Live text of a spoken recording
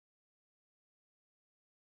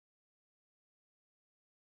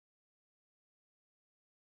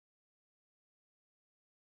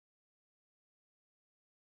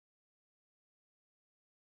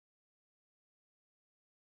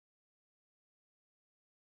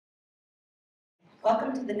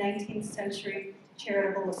Welcome to the 19th Century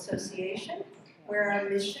Charitable Association, where our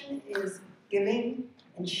mission is giving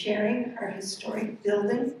and sharing our historic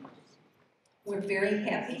building. We're very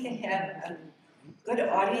happy to have a good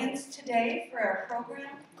audience today for our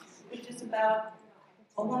program, which is about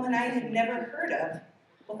a woman I had never heard of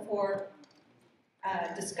before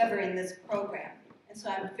discovering this program. And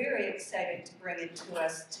so I'm very excited to bring it to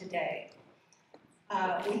us today.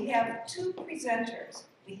 We have two presenters.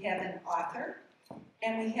 We have an author,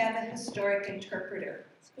 and we have a historic interpreter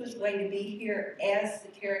who's going to be here as the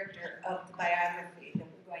character of the biography that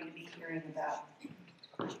we're going to be hearing about.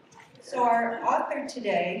 So our author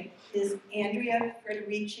today is Andrea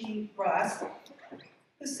Frederici Ross,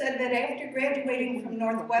 who said that after graduating from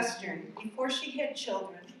Northwestern, before she had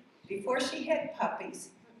children, before she had puppies,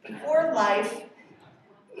 before life,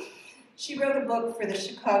 she wrote a book for the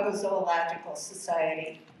Chicago Zoological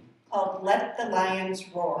Society called Let the Lions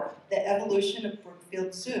Roar, The Evolution of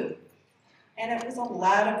Brookfield Zoo. And it was a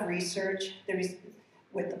lot of research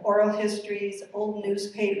with oral histories, old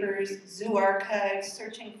newspapers, zoo archives,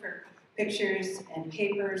 searching for pictures and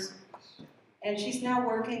papers. And she's now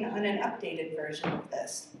working on an updated version of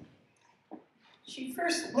this. She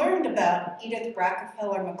first learned about Edith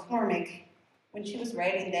Rockefeller McCormick when she was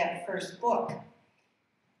writing that first book.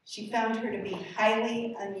 She found her to be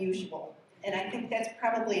highly unusual, and I think that's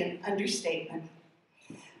probably an understatement.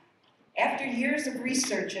 After years of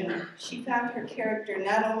researching, she found her character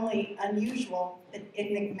not only unusual, but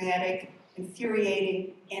enigmatic,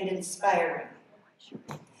 infuriating, and inspiring.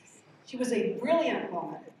 She was a brilliant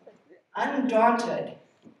woman, undaunted,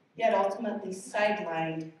 yet ultimately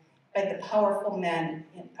sidelined by the powerful men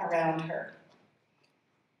around her.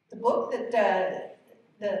 The book that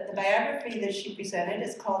the biography that she presented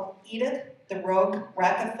is called Edith, the Rogue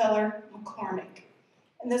Rockefeller McCormick.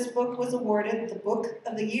 And this book was awarded the Book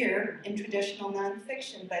of the Year in Traditional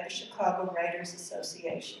Nonfiction by the Chicago Writers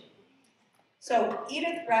Association. So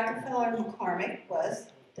Edith Rockefeller McCormick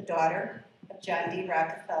was the daughter of John D.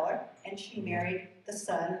 Rockefeller, and she married the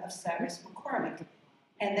son of Cyrus McCormick.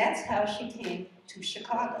 And that's how she came to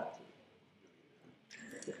Chicago.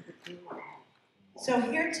 So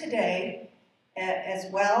here today, as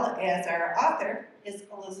well as our author, is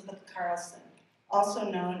Elizabeth Carlson, also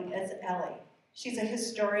known as Ellie. She's a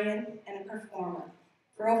historian and a performer.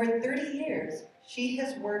 For over 30 years, she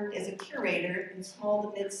has worked as a curator in small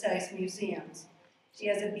to mid-sized museums. She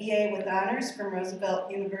has a BA with honors from Roosevelt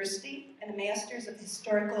University and a Master's of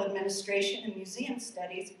Historical Administration and Museum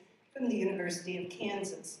Studies from the University of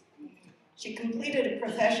Kansas. She completed a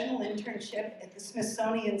professional internship at the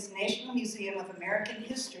Smithsonian's National Museum of American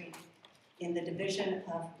History in the Division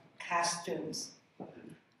of Costumes.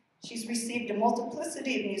 She's received a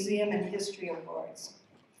multiplicity of museum and history awards.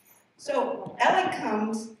 So Ellie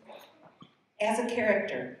comes as a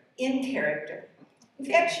character, in character. In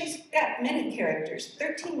fact, she's got many characters.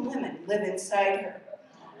 13 women live inside her.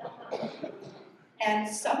 And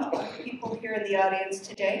some of the people here in the audience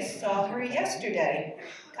today saw her yesterday,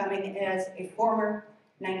 coming as a former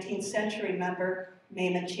 19th century member,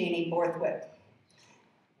 Mamie Cheney Borthwick.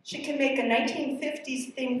 She can make a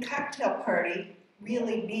 1950s themed cocktail party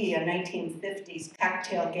really be a 1950s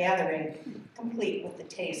cocktail gathering, complete with the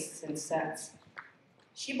tastes and scents.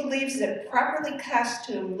 She believes that properly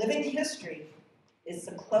costumed living history is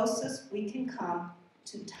the closest we can come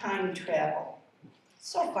to time travel.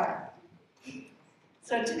 So far.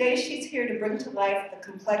 So today she's here to bring to life the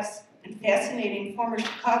complex and fascinating former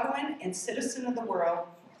Chicagoan and citizen of the world,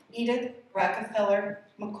 Edith Rockefeller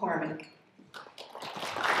McCormick.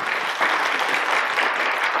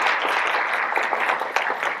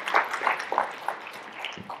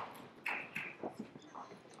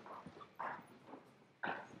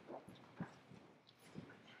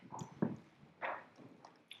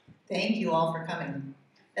 Thank you all for coming.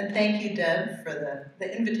 And thank you, Deb, for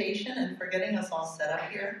the invitation and for getting us all set up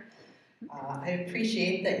here. I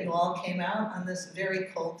appreciate that you all came out on this very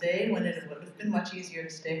cold day when it would have been much easier to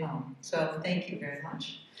stay home. So thank you very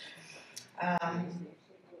much.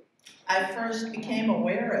 I first became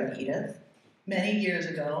aware of Edith many years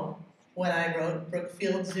ago when I wrote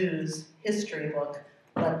Brookfield Zoo's history book,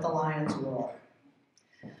 Let the Lions Roar.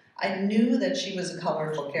 I knew that she was a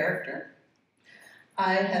colorful character.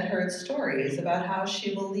 I had heard stories about how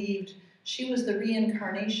she believed she was the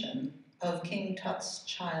reincarnation of King Tut's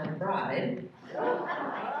child bride,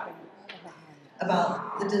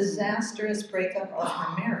 about the disastrous breakup of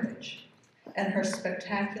her marriage, and her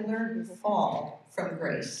spectacular fall from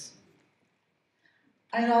grace.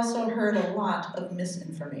 I had also heard a lot of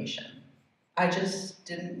misinformation. I just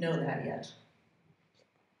didn't know that yet.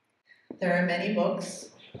 There are many books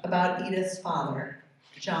about Edith's father,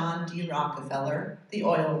 John D. Rockefeller, the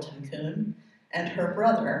oil tycoon, and her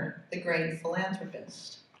brother, the great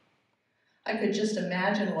philanthropist. I could just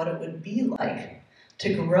imagine what it would be like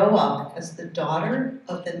to grow up as the daughter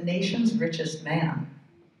of the nation's richest man.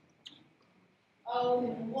 Oh,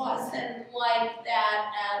 it wasn't like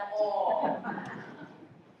that at all.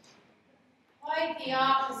 Quite the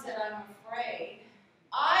opposite, I'm afraid.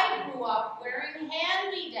 I grew up wearing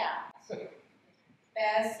hand-me-downs.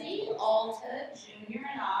 Bessie, Alta, Junior,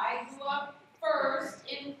 and I grew up first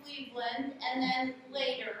in Cleveland and then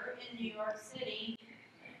later in New York City.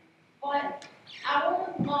 But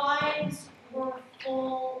our lives were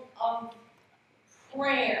full of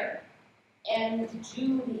prayer and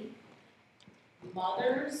duty.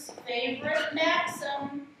 Mother's favorite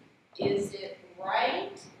maxim, is it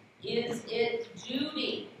right? Is it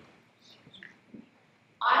duty?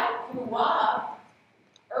 I grew up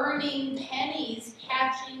earning pennies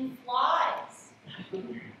catching flies,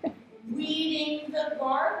 weeding the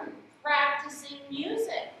garden, practicing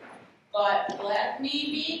music. But let me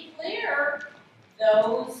be clear,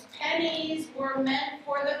 those pennies were meant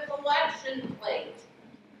for the collection plate,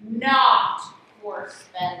 not for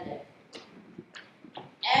spending.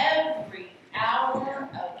 Every hour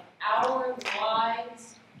of our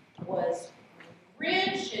lives was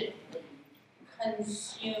rigidly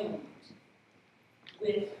consumed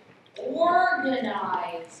with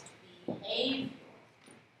organized behavior.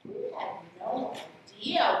 We had no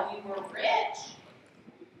idea we were rich.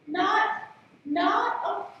 Not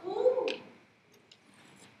a clue.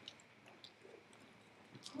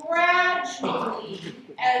 Gradually,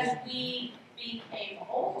 as we became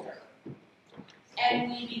older,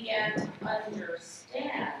 and we began to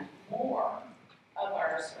understand more of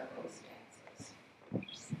our circumstances,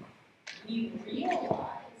 we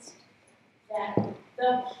realized that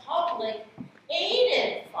the public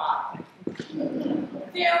hated Father.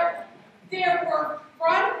 There were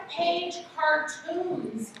front-page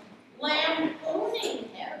cartoons lampooning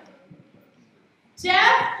him,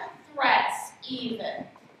 death threats even.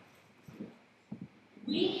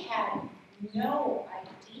 We had no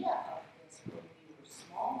idea of this when we were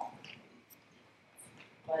small.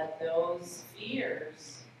 But those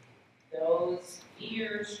fears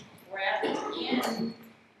crept in,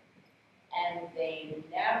 and they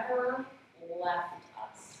never left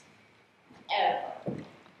us, ever.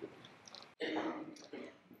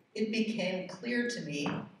 It became clear to me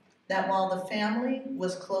that while the family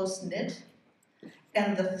was close-knit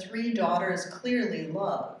and the three daughters clearly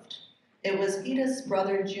loved, it was Edith's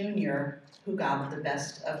brother Junior who got the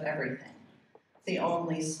best of everything. The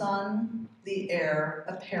only son, the heir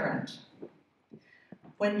apparent.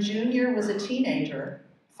 When Junior was a teenager,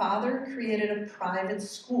 Father created a private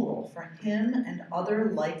school for him and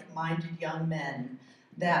other like-minded young men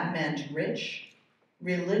that meant rich,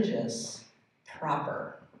 religious,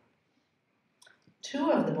 proper.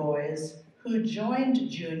 Two of the boys who joined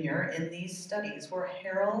Junior in these studies were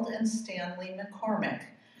Harold and Stanley McCormick,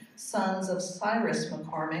 sons of Cyrus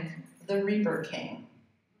McCormick, the Reaper King.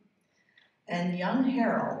 And young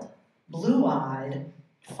Harold, blue-eyed,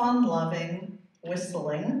 fun-loving,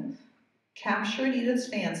 whistling, captured Edith's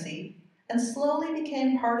fancy and slowly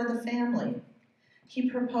became part of the family. He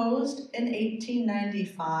proposed in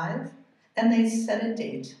 1895, and they set a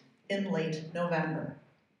date in late November.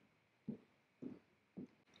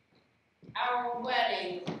 Our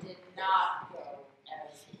wedding did not go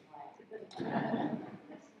as planned.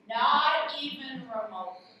 Not even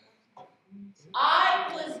remotely. I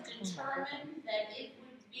was determined that it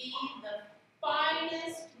would be the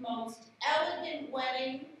finest, most elegant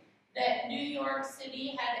wedding that New York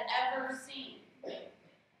City had ever seen.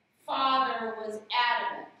 Father was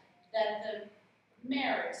adamant that the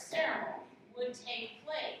marriage ceremony would take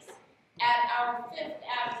place at our Fifth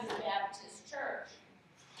Avenue Baptist Church.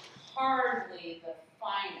 Hardly the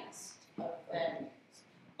finest of venues.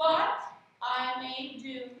 But I made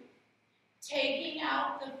do, taking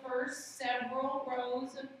out the first several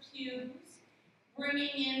rows of pews,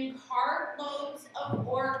 bringing in cartloads of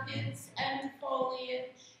orchids and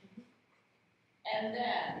foliage. And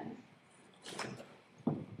then,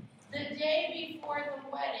 the day before the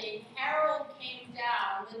wedding, Harold came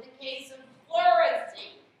down with a case of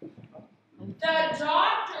pleurisy. The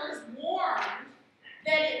doctors warned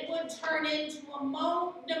that it would turn into a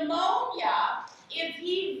pneumonia if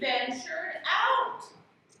he ventured out.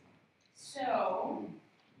 So,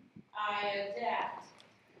 I adapt.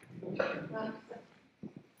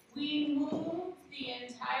 We moved the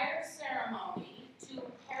entire ceremony to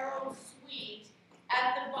Harold's suite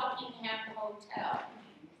at the Buckingham Hotel.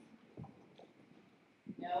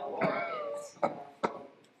 No orchids, no foliage.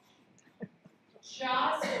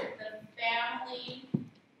 just the family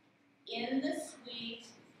in the suite,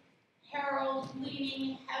 Harold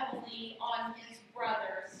leaning heavily on his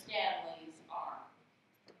brother Stanley's arm.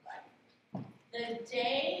 The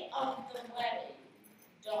day of the wedding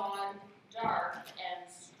dawned dark and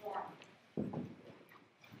stormy.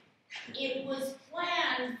 It was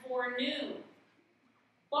planned for noon,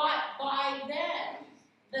 but by then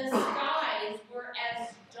the skies were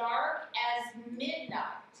as dark as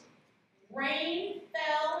midnight. Rain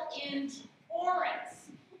fell in torrents.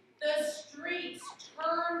 The streets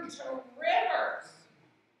turned to rivers.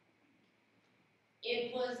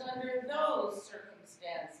 It was under those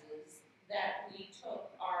circumstances that we took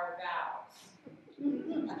our vows.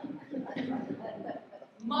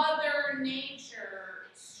 Mother Nature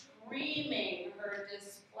screaming her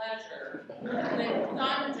displeasure with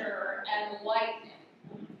thunder and lightning.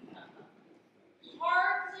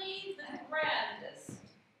 Hardly the grandest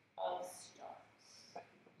of stars.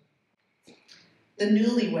 The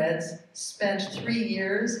newlyweds spent 3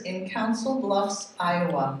 years in Council Bluffs,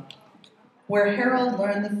 Iowa, where Harold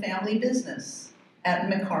learned the family business at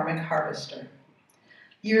McCormick Harvester.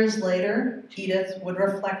 Years later, Edith would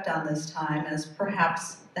reflect on this time as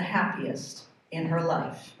perhaps the happiest in her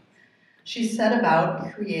life. She set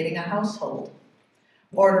about creating a household,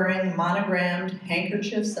 ordering monogrammed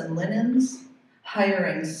handkerchiefs and linens,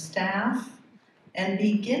 hiring staff, and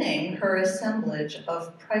beginning her assemblage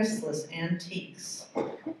of priceless antiques.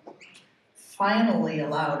 Finally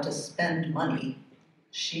allowed to spend money,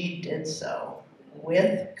 she did so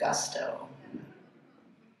with gusto.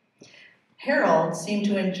 Harold seemed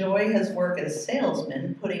to enjoy his work as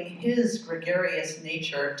salesman, putting his gregarious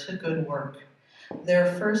nature to good work.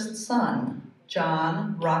 Their first son,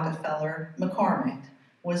 John Rockefeller McCormick,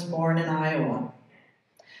 was born in Iowa.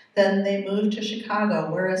 Then they moved to Chicago,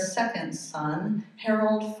 where a second son,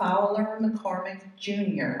 Harold Fowler McCormick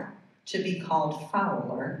Jr., to be called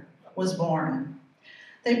Fowler, was born.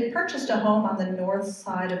 They purchased a home on the north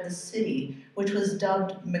side of the city, which was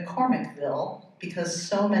dubbed McCormickville because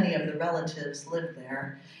so many of the relatives lived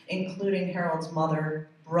there, including Harold's mother,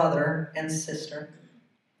 brother, and sister.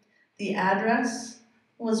 The address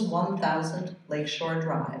was 1000 Lakeshore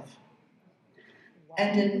Drive.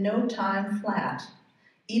 And in no time flat,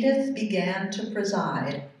 Edith began to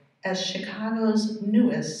preside as Chicago's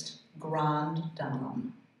newest grande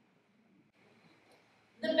dame.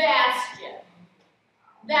 The Bastion.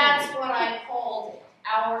 That's what I called it.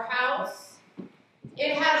 Our house.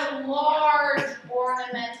 It had a large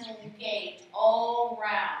ornamental gate all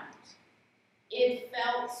round. It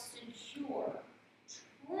felt secure,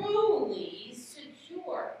 truly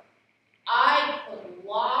secure. I could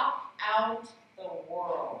lock out the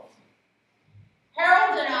world.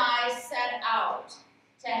 Harold and I set out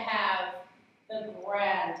to have the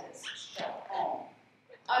grandest show home,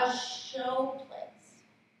 a show place.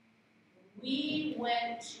 We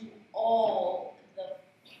went to all the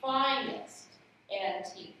finest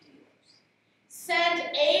antique dealers,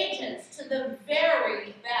 sent agents to the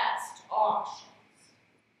very best auctions.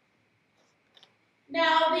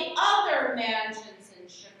 Now, the other mansions in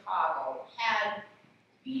Chicago had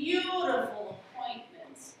beautiful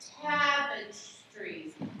appointments,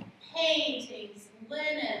 tapestries, paintings,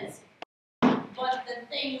 linens, but the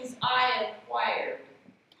things I acquired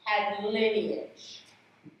had lineage.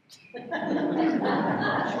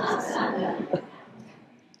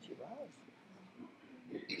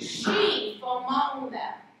 Chief among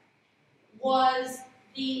them was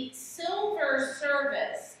the silver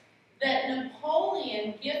service that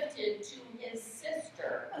Napoleon gifted to his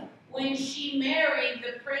sister when she married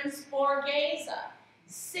the Prince Borghese.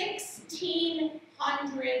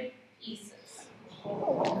 1,600 pieces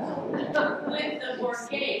with the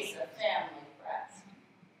Borghese family crest.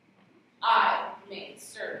 I made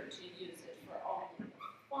certain to use it for only the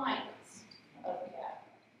finest of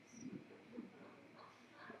cabinets.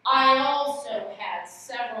 I also had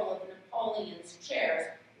several of Napoleon's chairs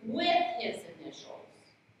with his initials.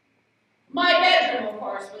 My bedroom, of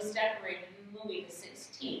course, was decorated in Louis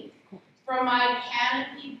XVI. From my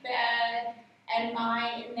canopy bed and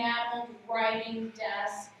my enameled writing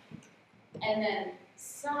desk, and then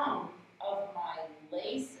some of my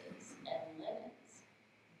laces and linens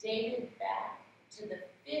dated back to the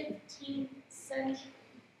 15th century.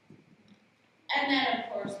 And then, of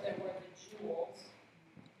course, there were the jewels.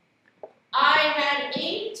 I had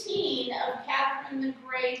 18 of Catherine the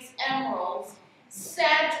Great's emeralds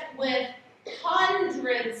set with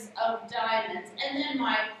hundreds of diamonds, and then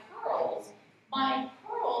my pearls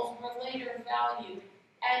were later valued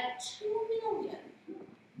at $2 million,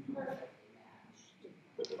 perfectly matched.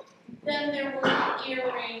 Then there were the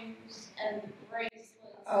earrings and the bracelets.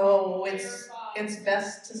 Oh, it's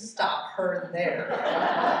best to stop her there.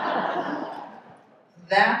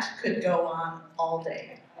 That could go on all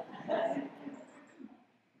day.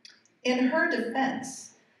 In her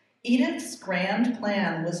defense, Edith's grand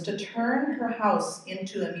plan was to turn her house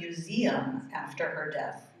into a museum after her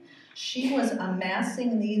death. She was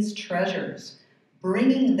amassing these treasures,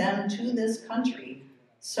 bringing them to this country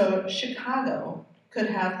so Chicago could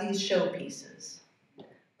have these showpieces.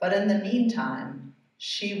 But in the meantime,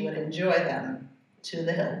 she would enjoy them to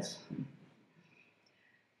the hilt.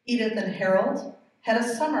 Edith and Harold had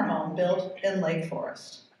a summer home built in Lake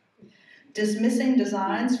Forest. Dismissing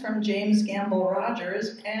designs from James Gamble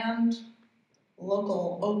Rogers and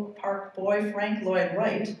local Oak Park boy Frank Lloyd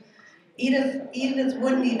Wright, Edith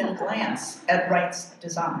wouldn't even glance at Wright's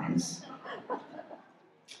designs.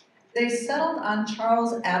 They settled on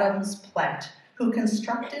Charles Adams Platt, who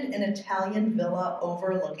constructed an Italian villa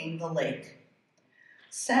overlooking the lake.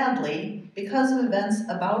 Sadly, because of events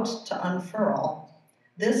about to unfurl,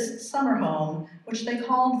 this summer home, which they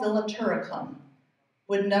called Villa Turicum,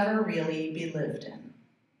 would never really be lived in.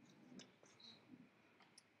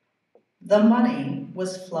 The money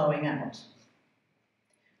was flowing out.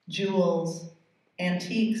 Jewels,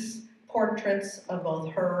 antiques, portraits of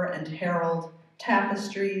both her and Harold,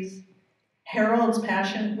 tapestries. Harold's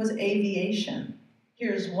passion was aviation.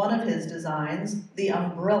 Here's one of his designs, the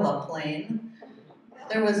umbrella plane.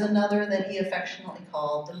 There was another that he affectionately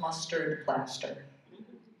called the mustard plaster.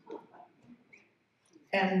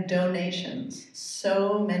 And donations,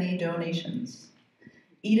 so many donations.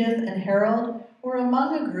 Edith and Harold were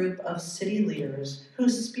among a group of city leaders who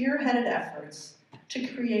spearheaded efforts to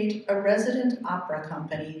create a resident opera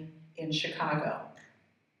company in Chicago.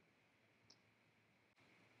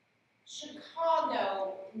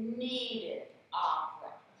 Chicago needed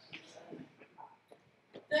opera.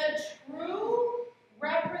 The true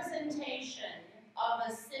representation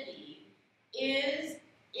of a city is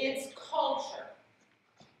its culture.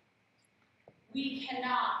 We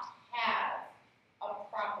cannot have a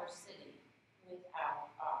proper city without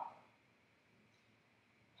opera.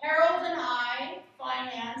 Harold and I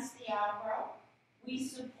financed the opera. We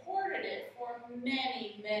supported it for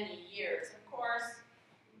many, many years. Of course,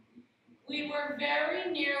 we were very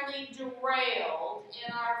nearly derailed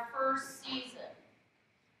in our first season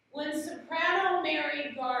when soprano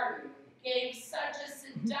Mary Garden gave such a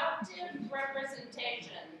seductive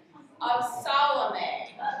representation of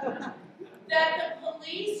Salome that the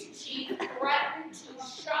police chief threatened to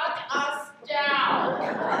shut us down.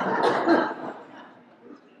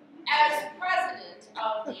 As president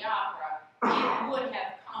of the opera, it would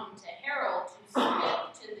have come to Harold to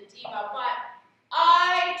speak to the diva, but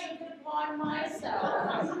I took it upon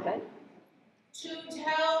myself to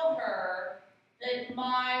tell her that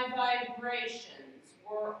my vibrations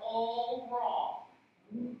were all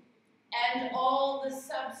wrong and all the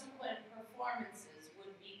subsequent performances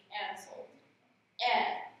would be canceled.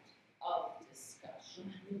 End of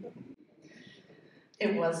discussion.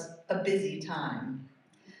 It was a busy time.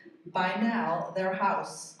 By now, their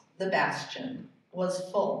house, the Bastion, was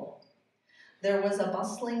full. There was a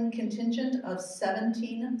bustling contingent of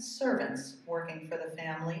 17 servants working for the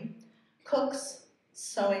family, cooks,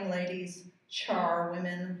 sewing ladies,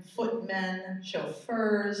 charwomen, footmen,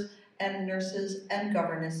 chauffeurs, and nurses and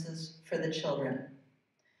governesses for the children.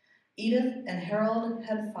 Edith and Harold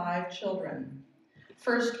had 5 children.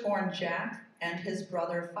 Firstborn Jack and his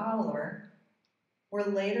brother Fowler were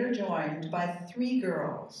later joined by 3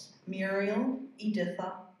 girls, Muriel,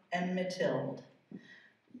 Editha, and Mathilde.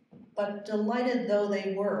 But delighted though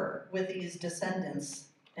they were with these descendants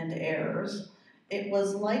and heirs, it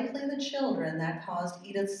was likely the children that caused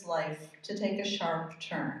Edith's life to take a sharp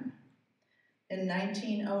turn. In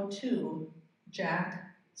 1902, Jack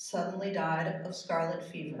suddenly died of scarlet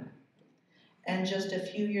fever. And just a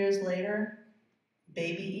few years later,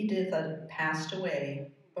 baby Editha passed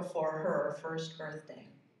away before her first birthday.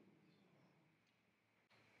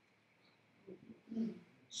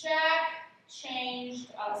 Jack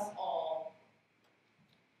changed us all.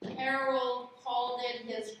 Harold called it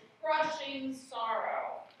his crushing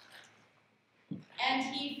sorrow, and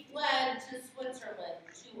he fled to Switzerland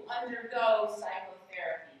to undergo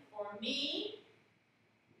psychotherapy. For me,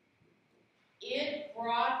 it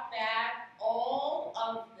brought back all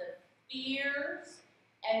of the fears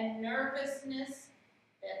and nervousness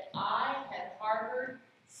that I had harbored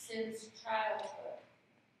since childhood.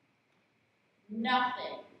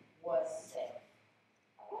 Nothing was safe.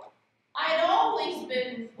 I'd always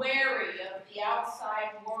been wary of the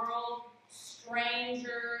outside world,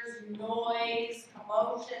 strangers, noise,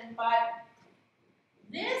 commotion, but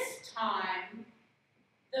this time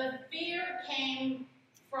The fear came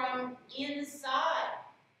from inside,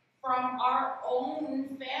 from our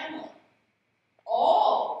own family.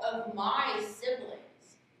 All of my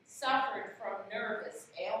siblings suffered from nervous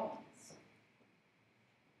ailments.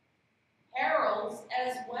 Harold's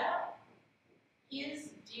as well.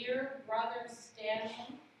 His dear brother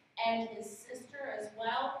Stanley and his sister as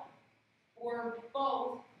well were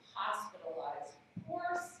both hospitalized. Poor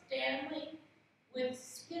Stanley with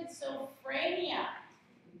schizophrenia.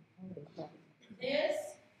 This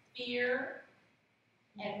fear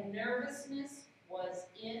and nervousness was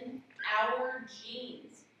in our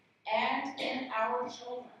genes and in our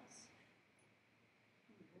children's.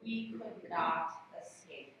 We could not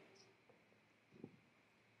escape it.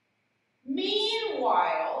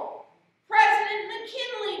 Meanwhile, President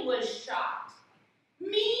McKinley was shot.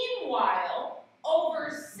 Meanwhile, over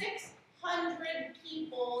 600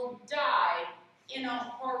 people died in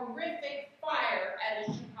a horrific fire at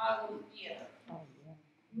a Chicago theater.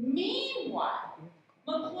 Meanwhile,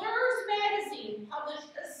 McClure's magazine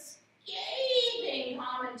published a scathing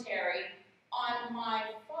commentary on my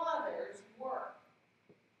father's work.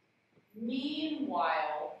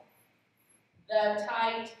 Meanwhile, the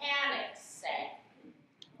Titanic sank.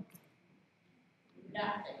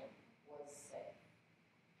 Nothing was safe.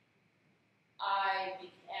 I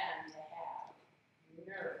began to have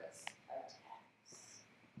nervous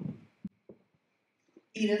attacks.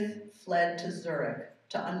 Edith fled to Zurich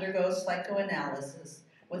to undergo psychoanalysis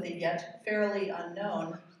with a yet fairly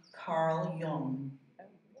unknown Carl Jung.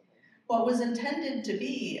 What was intended to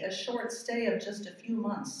be a short stay of just a few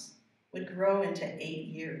months would grow into 8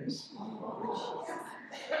 years.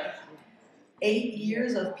 8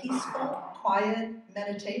 years of peaceful, quiet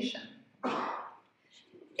meditation.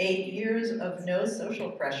 8 years of no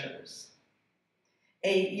social pressures.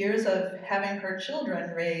 8 years of having her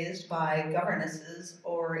children raised by governesses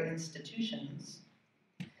or institutions.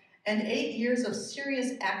 And 8 years of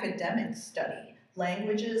serious academic study,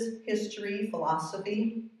 languages, history,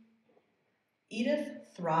 philosophy. Edith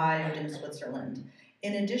thrived in Switzerland.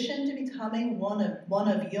 In addition to becoming one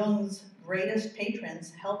of Jung's greatest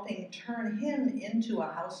patrons, helping turn him into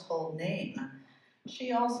a household name,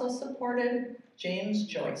 she also supported James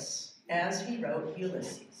Joyce as he wrote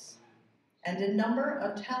Ulysses, and a number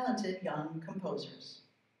of talented young composers.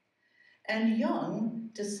 And Jung,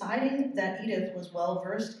 deciding that Edith was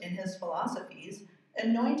well-versed in his philosophies,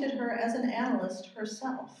 anointed her as an analyst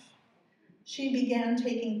herself. She began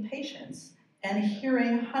taking patients and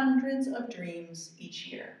hearing hundreds of dreams each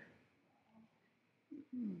year.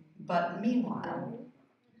 But meanwhile,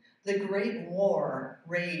 the Great War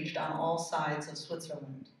raged on all sides of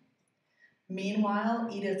Switzerland. Meanwhile,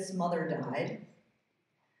 Edith's mother died.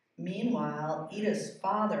 Meanwhile, Edith's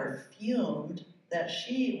father fumed that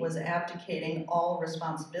she was abdicating all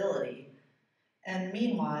responsibility. And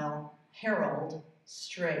meanwhile, Harold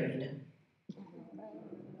strayed.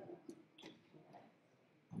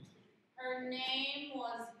 Her name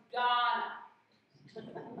was Ghana.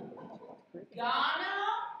 Ghana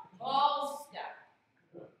Volska.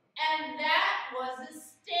 And that was a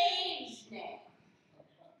stage name.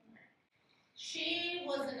 She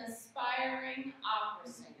was an aspiring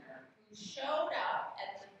opera singer who showed up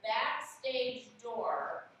at the backstage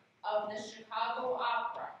door of the Chicago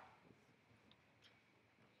Opera.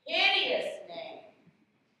 Hideous name.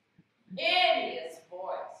 Hideous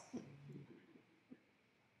voice.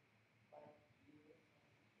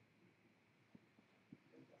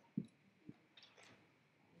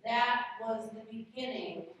 That was the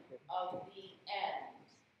beginning of the end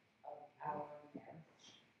of our marriage.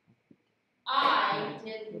 I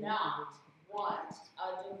did not want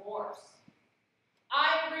a divorce.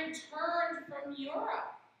 I returned from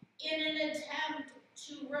Europe in an attempt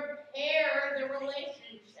to repair the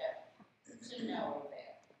relationship, to no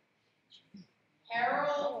avail.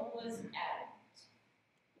 Harold was adamant.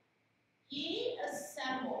 He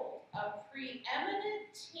assembled a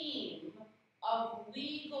preeminent team of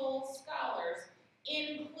legal scholars,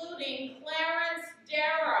 including Clarence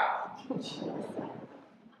Darrow,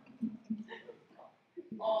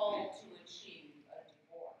 all to achieve a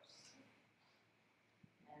divorce.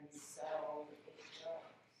 And so it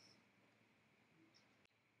goes.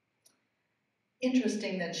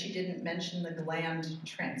 Interesting that she didn't mention the gland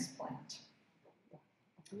transplant.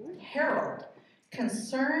 Harold,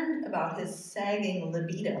 concerned about his sagging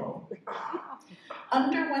libido,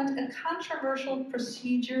 underwent a controversial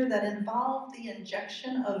procedure that involved the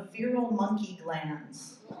injection of virile monkey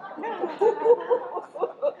glands.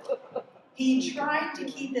 He tried to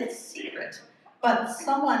keep it secret, but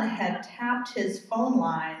someone had tapped his phone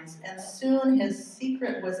lines, and soon his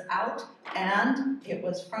secret was out and it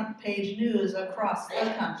was front page news across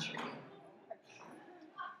the country.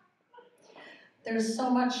 There's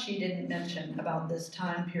so much she didn't mention about this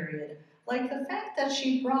time period, like the fact that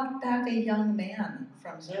she brought back a young man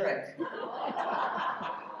from Zurich.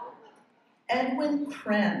 Edwin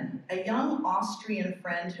Krenn, a young Austrian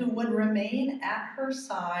friend who would remain at her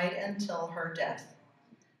side until her death.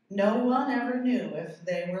 No one ever knew if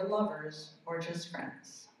they were lovers or just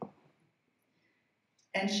friends.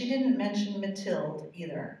 And she didn't mention Mathilde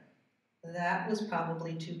either. That was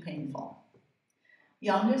probably too painful.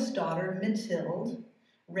 Youngest daughter, Mathilde,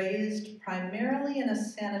 raised primarily in a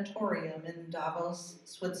sanatorium in Davos,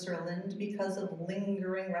 Switzerland because of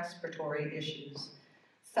lingering respiratory issues,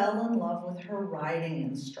 fell in love with her riding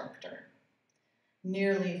instructor,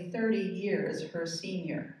 nearly 30 years her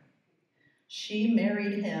senior. She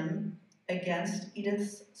married him against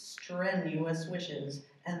Edith's strenuous wishes,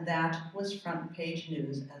 and that was front page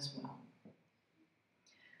news as well.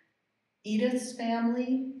 Edith's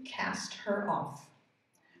family cast her off.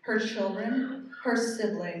 Her children, her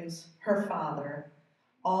siblings, her father,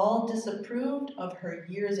 all disapproved of her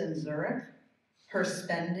years in Zurich, her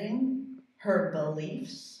spending, her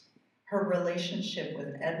beliefs, her relationship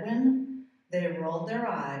with Edwin. They rolled their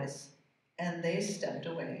eyes and they stepped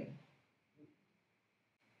away.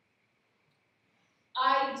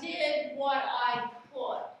 I did what I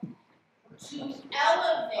could to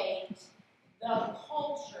elevate the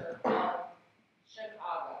culture of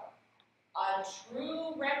Chicago. A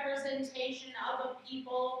true representation of a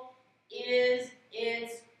people is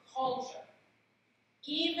its culture.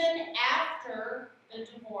 Even after the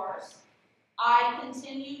divorce, I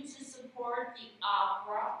continue to support the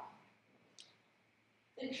opera,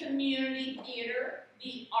 the community theater,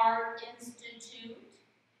 the Art Institute.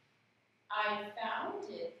 I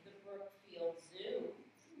founded the Brookfield Zoo,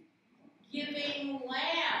 giving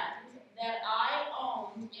land that I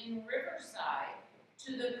owned in Riverside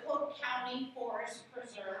to the Cook County Forest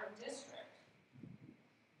Preserve District.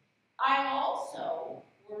 I also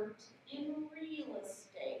worked in real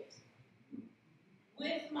estate.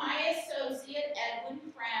 With my associate Edwin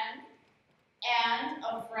Krenn and a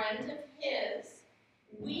friend of his,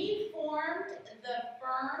 we formed the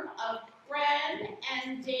firm of Krenn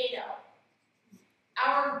and Dado.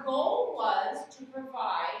 Our goal was to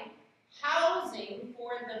provide housing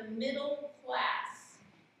for the middle class.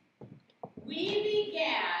 We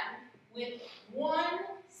began with one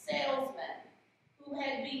salesman who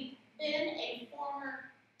had been a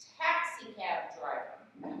former taxi cab driver.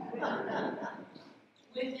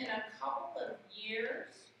 Within a couple of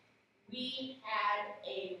years, we had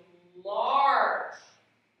a large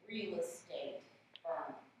real estate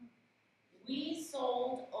firm. We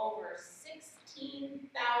sold over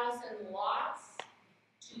 16,000 lots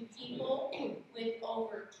to people with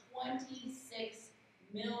over $26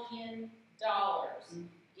 million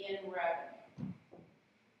in revenue.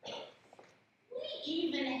 We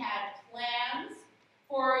even had plans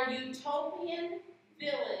for a utopian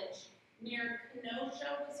village near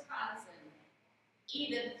Kenosha, Wisconsin,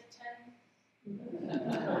 Edithton.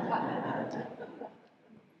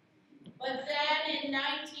 But then in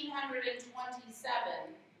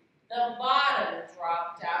 1927, the bottom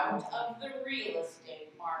dropped out of the real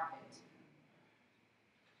estate market.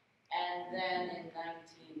 And then in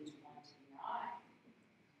 1929,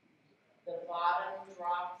 the bottom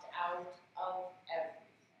dropped out of everything.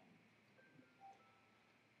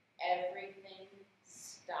 Everything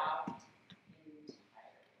stopped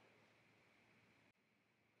entirely.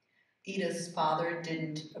 Edith's father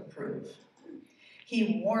didn't approve.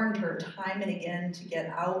 He warned her time and again to get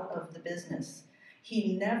out of the business.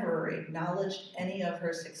 He never acknowledged any of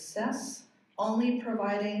her success, only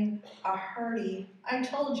providing a hearty, "I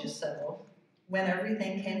told you so," when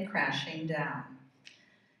everything came crashing down.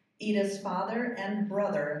 Edith's father and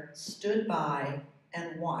brother stood by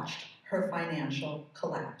and watched her financial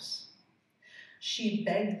collapse. She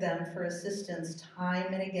begged them for assistance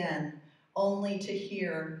time and again, only to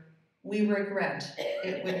hear, "We regret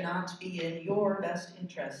it would not be in your best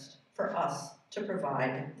interest for us to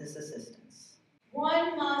provide this assistance."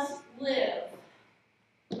 One must live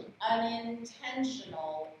an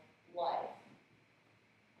intentional life.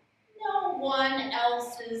 No one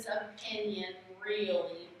else's opinion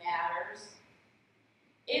really matters.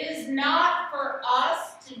 It is not for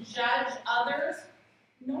us to judge others,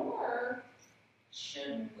 nor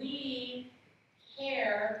should we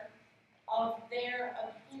care of their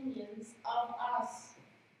opinions of us.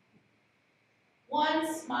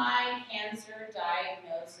 Once my cancer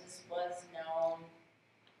diagnosis was known,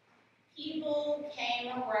 people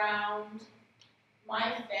came around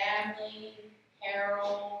my family,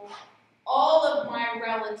 Harold, all of my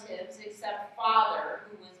relatives except Father,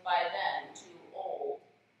 who was by then too old,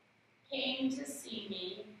 came to see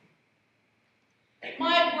me.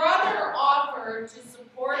 My brother offered to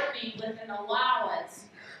support me with an allowance,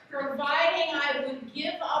 providing I would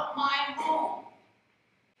give up my home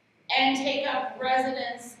and take up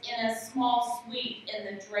residence in a small suite in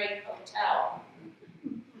the Drake Hotel.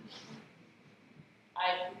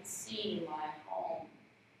 I could see my home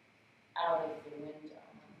out of the window,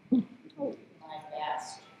 my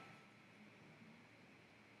best.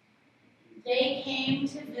 They came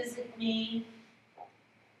to visit me,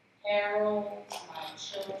 Harold, my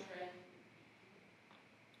children,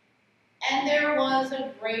 and there was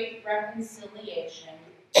a great reconciliation.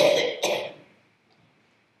 In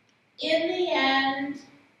the end,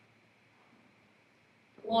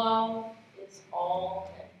 love is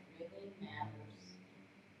all that really matters.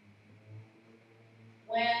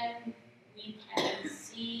 When we can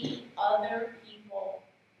see other people,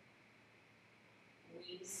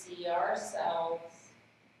 we see ourselves,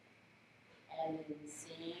 and in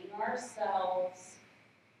seeing ourselves,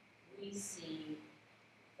 we see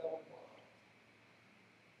the world.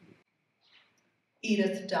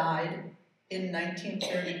 Edith died in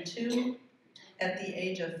 1932 at the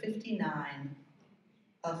age of 59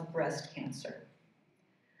 of breast cancer.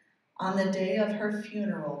 On the day of her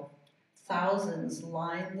funeral, thousands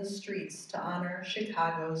lined the streets to honor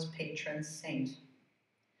Chicago's patron saint.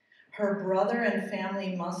 Her brother and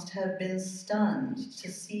family must have been stunned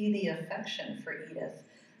to see the affection for Edith,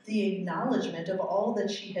 the acknowledgement of all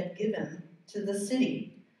that she had given to the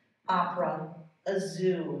city: opera, a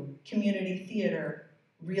zoo, community theater,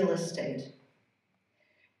 real estate.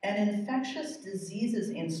 An infectious diseases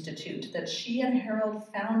institute that she and Harold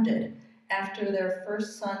founded after their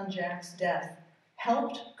first son Jack's death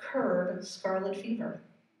helped curb scarlet fever.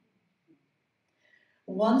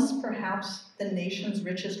 Once perhaps the nation's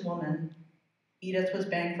richest woman, Edith was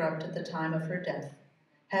bankrupt at the time of her death,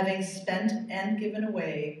 having spent and given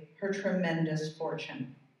away her tremendous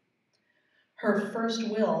fortune. Her first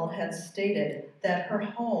will had stated that her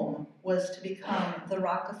home was to become the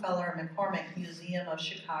Rockefeller McCormick Museum of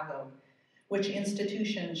Chicago, which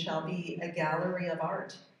institution shall be a gallery of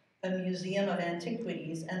art, a museum of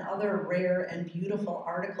antiquities and other rare and beautiful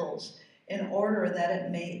articles, in order that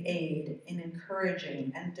it may aid in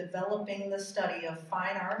encouraging and developing the study of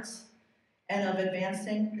fine arts and of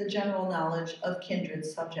advancing the general knowledge of kindred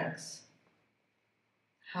subjects.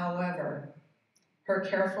 However, her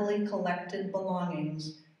carefully collected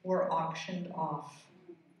belongings were auctioned off,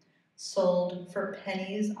 sold for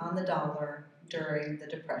pennies on the dollar during the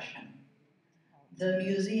Depression. The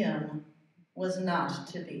museum was not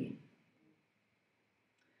to be.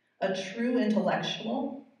 A true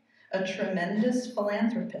intellectual, a tremendous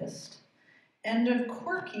philanthropist, and a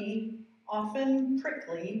quirky, often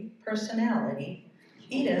prickly personality,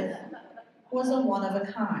 Edith was a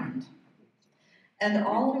one-of-a-kind. And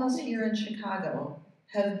all of us here in Chicago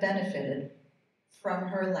have benefited from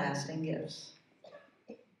her lasting gifts.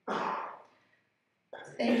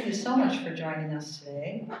 Thank you so much for joining us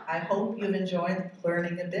today. I hope you've enjoyed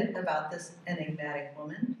learning a bit about this enigmatic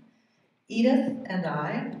woman. Edith and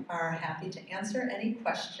I are happy to answer any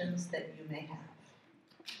questions that you may have.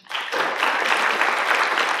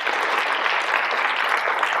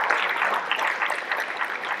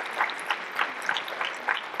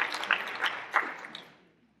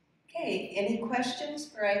 Okay, any questions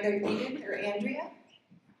for either Edith or Andrea?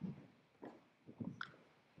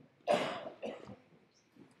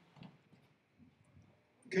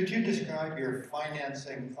 Could you describe your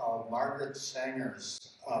financing of Margaret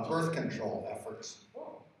Sanger's birth control efforts?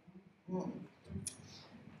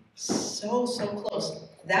 So close.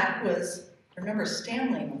 That was, remember,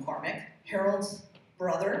 Stanley McCormick, Harold's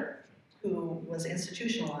brother, who was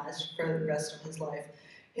institutionalized for the rest of his life.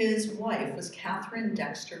 His wife was Catherine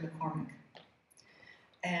Dexter McCormick.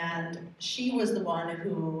 And she was the one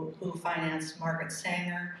who financed Margaret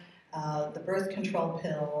Sanger, the birth control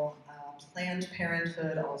pill, Planned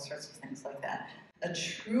Parenthood, all sorts of things like that. A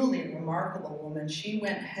truly remarkable woman. She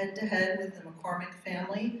went head-to-head with the McCormick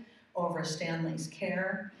family over Stanley's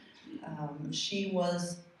care. She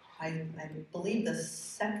was, I believe, the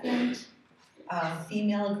second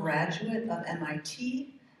female graduate of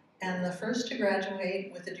MIT and the first to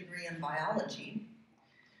graduate with a degree in biology.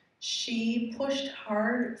 She pushed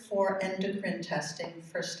hard for endocrine testing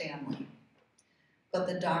for Stanley, but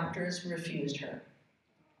the doctors refused her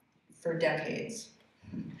for decades.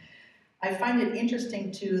 I find it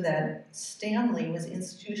interesting too that Stanley was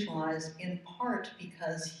institutionalized in part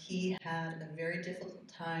because he had a very difficult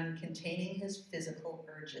time containing his physical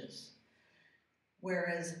urges.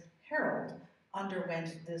 Whereas Harold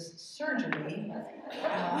underwent this surgery,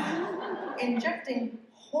 injecting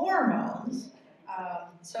hormones.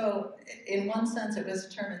 So in one sense it was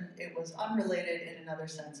determined it was unrelated, in another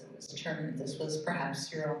sense it was determined this was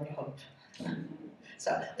perhaps your only hope.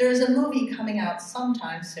 So there's a movie coming out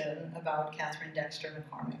sometime soon about Catherine Dexter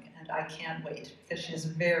McCormick, and I can't wait because she's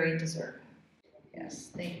very deserving. Yes,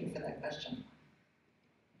 thank you for that question.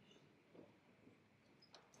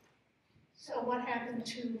 So what happened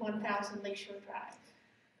to 1000 Lakeshore Drive?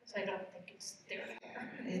 Because I don't think it's there anymore.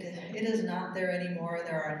 It is not there anymore.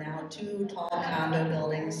 There are now 2 tall condo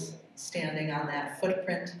buildings standing on that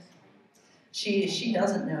footprint. She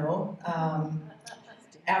doesn't know.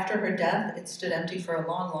 After her death, it stood empty for a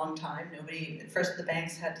long, long time. At first the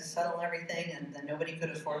banks had to settle everything, and then nobody could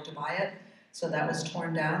afford to buy it. So that was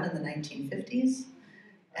torn down in the 1950s.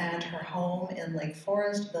 And her home in Lake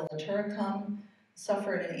Forest, Villa Turicum,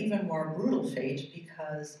 suffered an even more brutal fate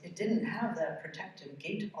because it didn't have that protective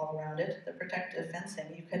gate all around it, the protective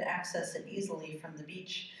fencing. You could access it easily from the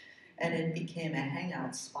beach, and it became a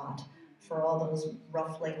hangout spot for all those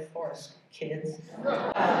rough Lake Forest kids.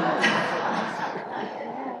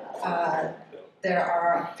 There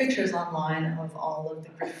are pictures online of all of the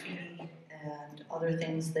graffiti and other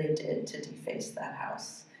things they did to deface that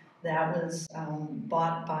house. That was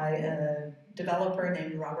bought by a developer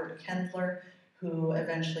named Robert Kendler, who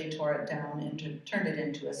eventually tore it down and turned it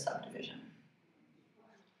into a subdivision.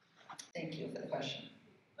 Thank you for the question.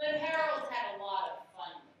 But Harold's had a lot of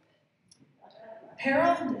fun with it.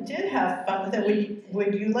 Harold did have fun with it.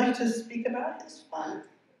 Would you like to speak about his fun?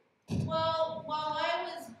 Well, while I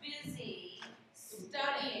was busy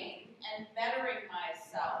studying and bettering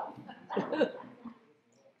myself,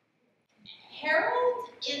 Harold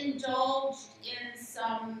indulged in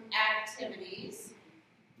some activities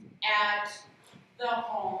at the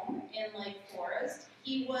home in Lake Forest.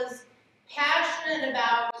 He was passionate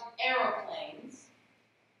about aeroplanes,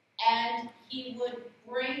 and he would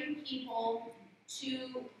bring people to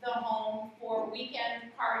the home for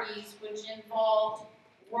weekend parties, which involved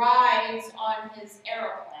rides on his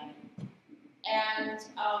aeroplane. And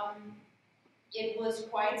it was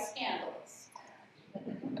quite scandalous.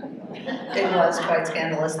 It was quite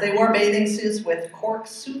scandalous. They wore bathing suits with cork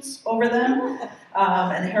suits over them,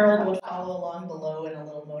 and Harold would follow along below in a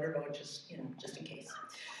little motorboat, just in case.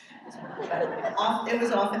 But it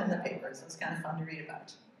was often in the papers. It was kind of fun to read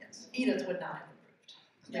about. Yes, Edith would not have approved.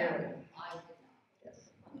 Clearly.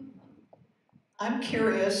 Yes. I'm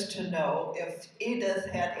curious to know if Edith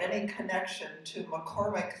had any connection to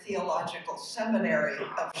McCormick Theological Seminary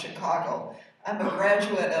of Chicago. I'm a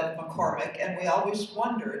graduate of McCormick, and we always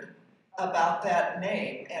wondered about that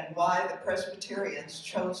name and why the Presbyterians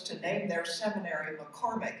chose to name their seminary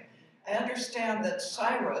McCormick. I understand that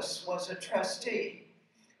Cyrus was a trustee,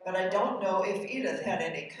 but I don't know if Edith had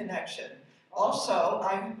any connection. Also,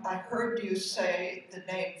 I heard you say the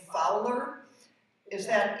name Fowler. Is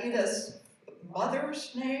that Edith's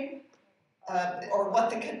mother's name? Or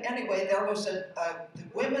what anyway, there was a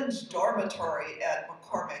women's dormitory at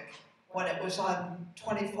McCormick when it was on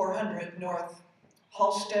 2400 North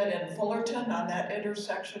Halsted and Fullerton on that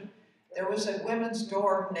intersection. There was a women's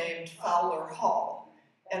dorm named Fowler Hall.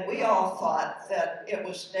 And we all thought that it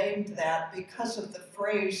was named that because of the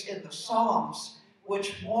phrase in the Psalms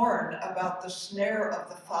which warn about the snare of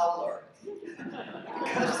the fowler.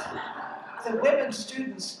 Because the women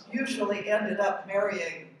students usually ended up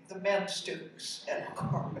marrying the men students at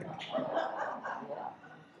McCormick.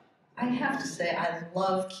 I have to say, I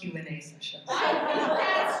love Q&A sessions. I think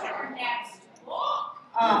that's your next book.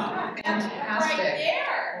 Fantastic. Right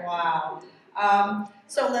there. Wow.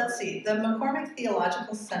 So let's see. The McCormick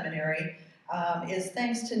Theological Seminary is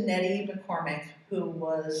thanks to Nettie McCormick, who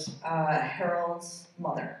was Harold's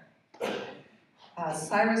mother.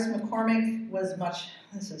 Cyrus McCormick was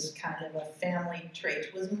this is kind of a family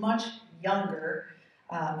trait, was much younger.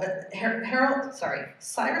 Cyrus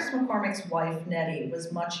McCormick's wife, Nettie,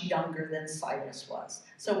 was much younger than Cyrus was.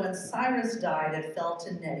 So when Cyrus died, it fell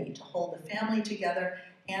to Nettie to hold the family together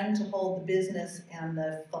and to hold the business and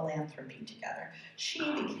the philanthropy together. She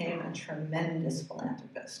became a tremendous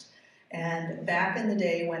philanthropist. And back in the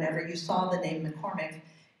day, whenever you saw the name McCormick,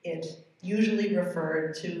 it usually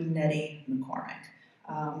referred to Nettie McCormick.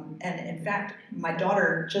 And in fact, my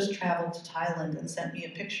daughter just traveled to Thailand and sent me a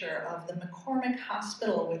picture of the McCormick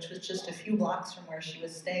Hospital, which was just a few blocks from where she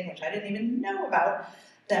was staying, which I didn't even know about,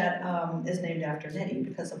 that is named after Nettie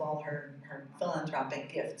because of all her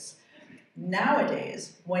philanthropic gifts.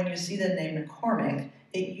 Nowadays, when you see the name McCormick,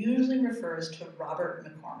 it usually refers to Robert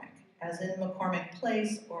McCormick, as in McCormick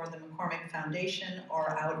Place or the McCormick Foundation,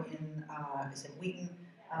 or out in, is it Wheaton?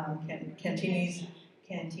 Cantini's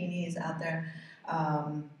out there.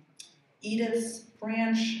 Edith's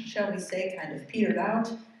branch, shall we say, kind of petered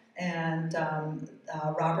out, and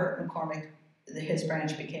Robert McCormick, his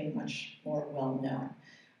branch became much more well known.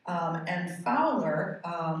 And Fowler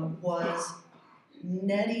was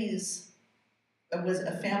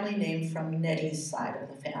a family name from Nettie's side of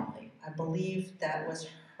the family. I believe that was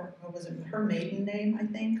her maiden name, I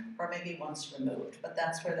think, or maybe once removed, but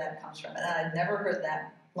that's where that comes from. And I'd never heard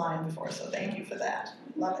that line before, so thank you for that.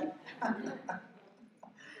 Love it.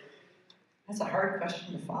 That's a hard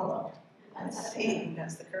question to follow. Let's see who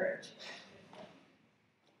has the courage.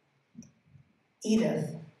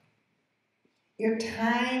 Edith, your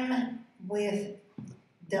time with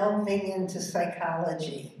delving into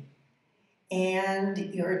psychology and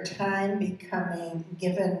your time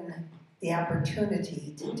given the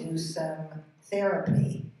opportunity to do some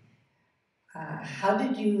therapy, how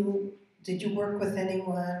did you work with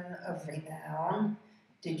anyone of renown?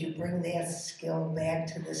 Did you bring that skill back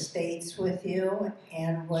to the States with you?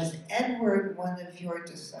 And was Edward one of your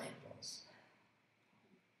disciples?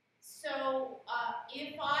 So,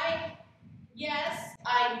 yes,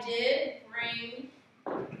 I did bring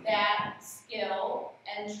that skill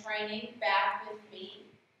and training back with me.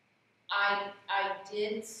 I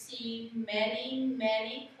did see many,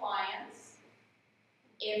 many clients.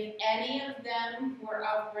 If any of them were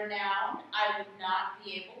of renown, I would not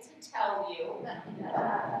be able to tell you.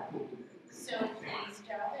 So please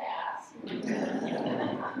don't ask.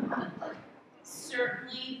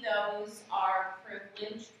 Certainly those are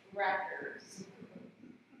privileged records.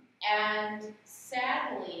 And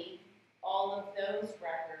sadly, all of those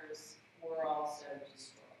records were also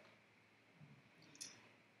destroyed.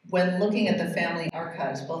 When looking at the family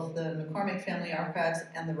archives, both the McCormick family archives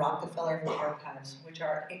and the Rockefeller archives, which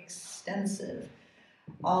are extensive,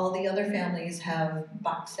 all the other families have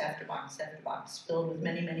box after box after box filled with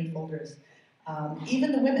many, many folders.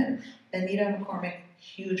 Even the women, Anita McCormick,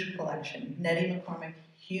 huge collection. Nettie McCormick,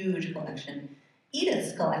 huge collection.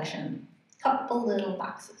 Edith's collection, couple little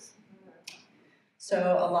boxes.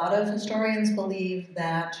 So a lot of historians believe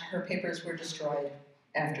that her papers were destroyed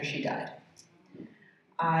after she died.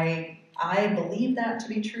 I believe that to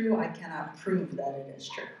be true. I cannot prove that it is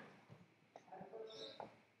true.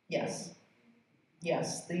 Yes.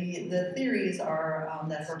 Yes, the theories are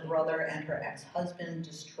that her brother and her ex-husband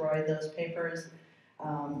destroyed those papers,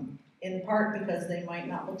 in part because they might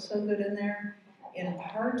not look so good in there, in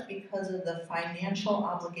part because of the financial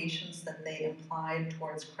obligations that they implied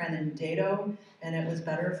towards Kren and Dato, and it was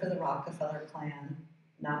better for the Rockefeller clan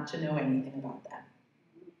not to know anything about that.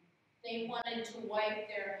 They wanted to wipe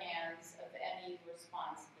their hands of any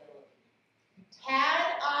responsibility.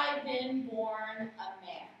 Had I been born a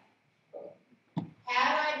man,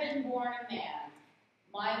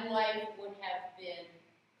 my life would have been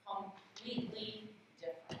completely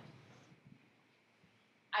different.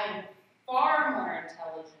 I'm far more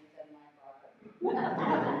intelligent than my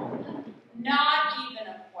brother. Not even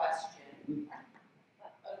a question.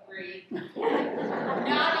 Agreed?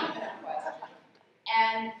 Not even a question.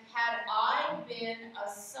 And had I been a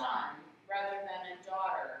son rather than a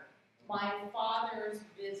daughter, my father's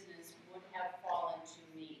business would have fallen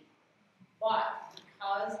to me. But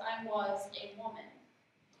because I was a woman,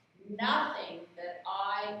 nothing that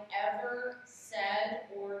I ever said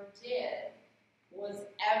or did was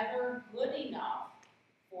ever good enough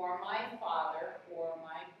for my father or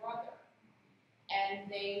my brother. And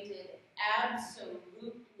they did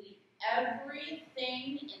absolutely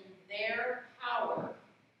everything in their power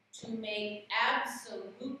to make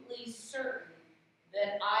absolutely certain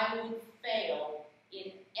that I would fail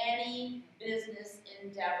in any business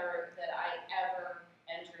endeavor that I ever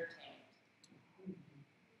entertained.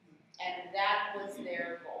 And that was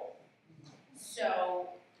their goal. So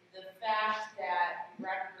the fact that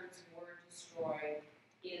records were destroyed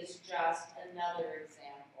is just another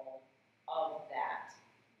example of that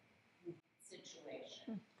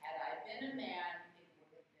situation. Had I been a man, it would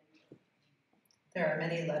have been different. There are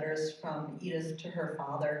many letters from Edith to her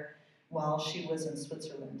father while she was in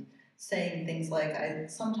Switzerland, saying things like, I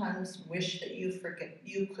sometimes wish that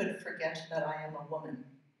you could forget that I am a woman,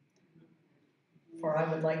 for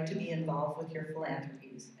I would like to be involved with your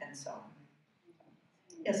philanthropies, and so on.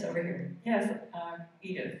 Yes, over here. Yes,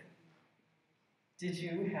 Edith, did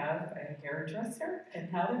you have a hairdresser, and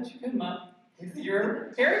how did you come up with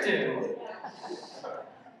your hairdo?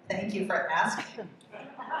 Thank you for asking.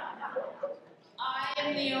 I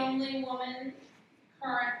I'm the only woman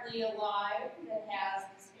currently alive that has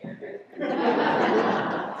this hair.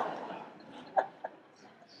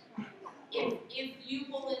 If you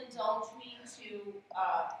will indulge me to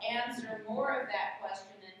answer more of that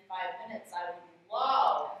question in 5 minutes, I would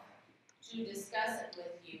love to discuss it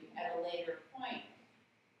with you at a later point.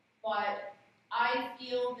 But I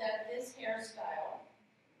feel that this hairstyle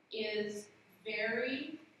is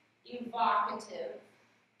very evocative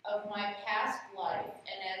of my past life.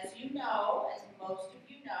 And as you know, as most of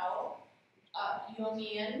you know,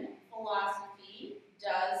 Jungian philosophy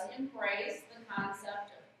does embrace the concept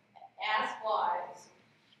of past lives.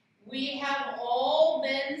 We have all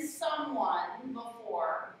been someone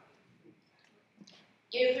before.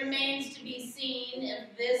 It remains to be seen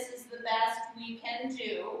if this is the best we can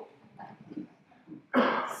do.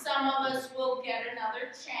 Some of us will get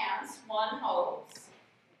another chance, one hopes.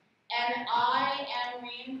 And I am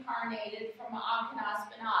reincarnated from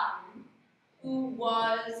Akhenaten, who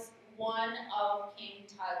was one of King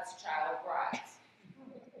Tut's child brides.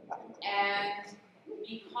 And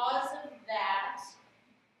because of that,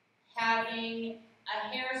 having a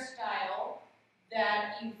hairstyle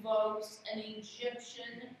that evokes an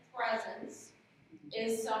Egyptian presence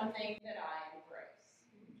is something that I embrace.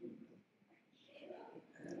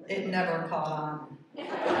 It never caught on.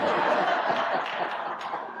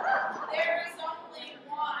 There is only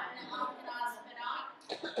one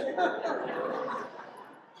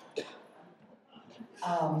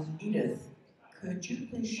Akhenaten. Edith, could you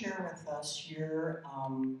please share with us your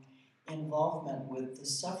involvement with the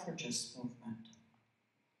suffragist movement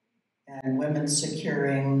and women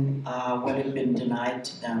securing what had been denied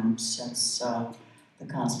to them since the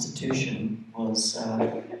Constitution was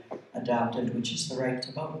adopted, which is the right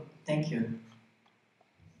to vote? Thank you.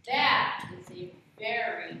 That is a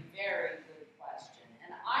very, very good question.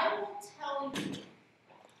 And I will tell you,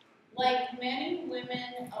 like many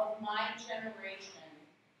women of my generation,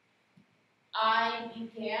 I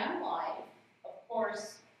began life, of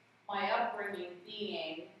course, my upbringing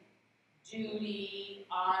being duty,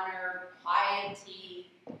 honor,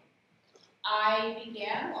 piety. I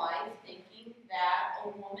began life thinking that a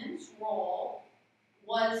woman's role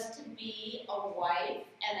was to be a wife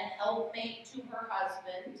and a helpmate to her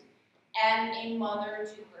husband and a mother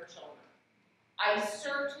to her children. I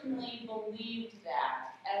certainly believed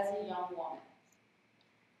that as a young woman.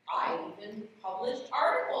 I even published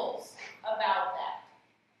articles about that.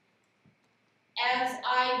 As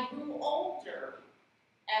I grew older,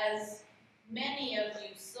 as many of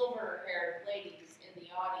you silver-haired ladies in the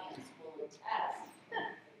audience will attest,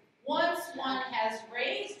 once one has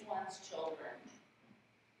raised one's children,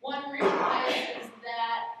 one realizes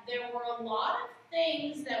that there were a lot of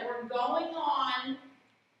things that were going on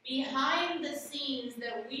behind the scenes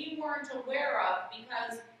that we weren't aware of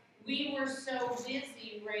because we were so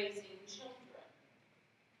busy raising children.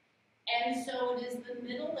 And so it is the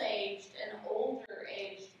middle-aged and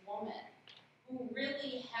older-aged woman who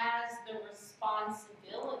really has the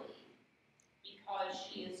responsibility, because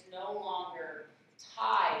she is no longer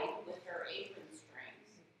tied with her apron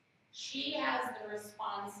strings. She has the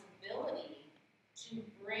responsibility to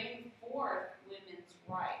bring forth women's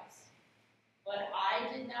rights. But I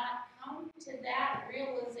did not come to that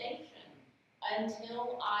realization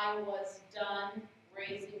until I was done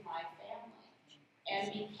raising my family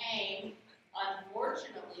and became,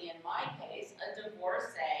 unfortunately in my case, a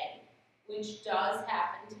divorcee, which does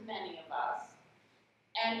happen to many of us.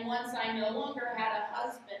 And once I no longer had a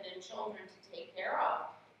husband and children to take care of,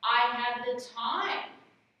 I had the time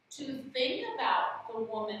to think about the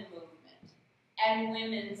woman movement and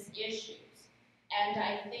women's issues. And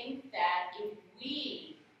I think that if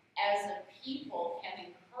we, as a people, can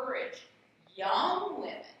encourage young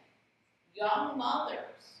women, young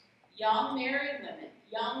mothers, young married women,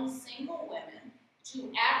 young single women,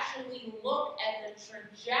 to actually look at the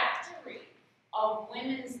trajectory of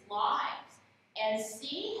women's lives and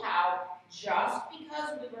see how just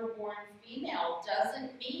because we were born female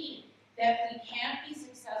doesn't mean that we can't be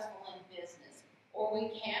successful in business, or we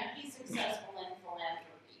can't be successful in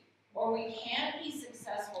philanthropy, or we can't be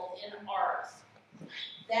successful in arts.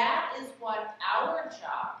 That is what our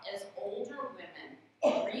job as older women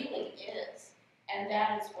really is. And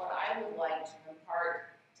that is what I would like to impart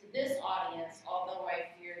to this audience, although I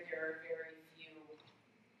fear there are very few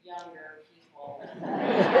younger people who hear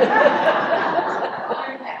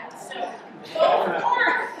that. So go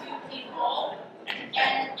forth, you people,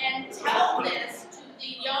 and tell this to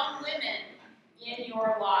the young women in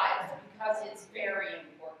your lives, because it's very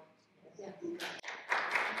important. Yeah.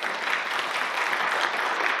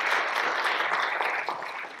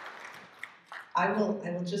 I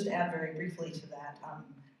will just add very briefly to that,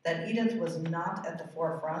 that Edith was not at the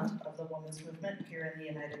forefront of the women's movement here in the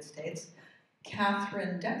United States.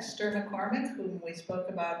 Catherine Dexter McCormick, whom we spoke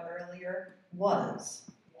about earlier, was.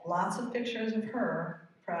 Lots of pictures of her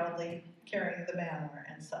proudly carrying the banner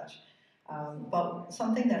and such. But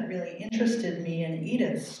something that really interested me in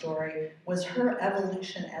Edith's story was her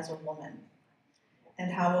evolution as a woman,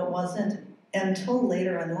 and how it wasn't until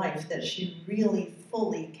later in life that she really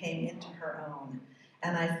fully came into her own.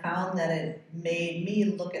 And I found that it made me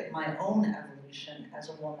look at my own evolution as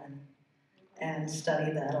a woman and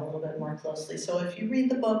study that a little bit more closely. So if you read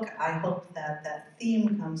the book, I hope that that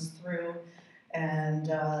theme comes through, and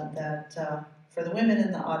that for the women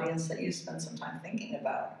in the audience, that you spend some time thinking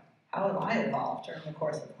about how have I evolved during the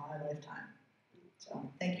course of my lifetime. So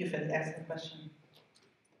thank you for the excellent question.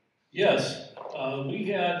 Yes, we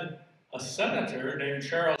had a senator named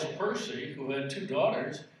Charles Percy who had 2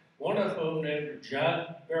 daughters, one of whom married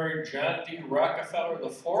John D. Rockefeller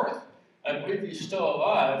IV. I believe he's still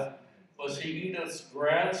alive. Was he Edith's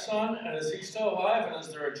grandson? And is he still alive? And is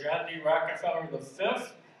there a John D. Rockefeller V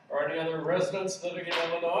or any other residents living in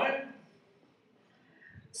Illinois?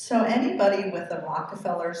 So anybody with a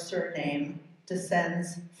Rockefeller surname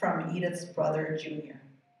descends from Edith's brother, Jr.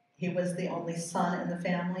 He was the only son in the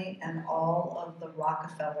family, and all of the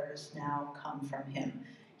Rockefellers now come from him.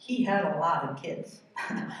 He had a lot of kids.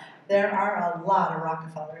 There are a lot of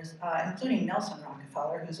Rockefellers, including Nelson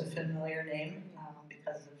Rockefeller, who's a familiar name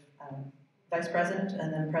because of vice president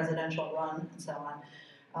and then presidential run and so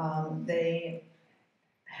on. They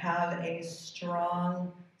have a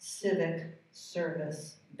strong civic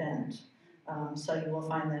service bent. So you will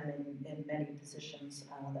find them in many positions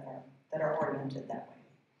that are oriented that way.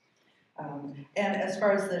 And as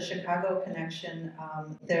far as the Chicago connection,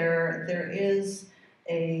 there is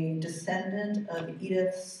a descendant of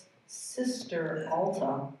Edith's sister,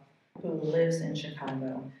 Alta, who lives in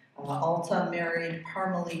Chicago. Alta married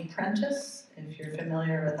Parmalee Prentice, if you're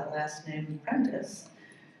familiar with the last name Prentice,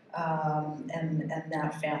 and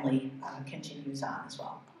that family continues on as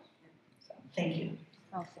well. So, thank you.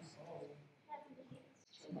 Okay.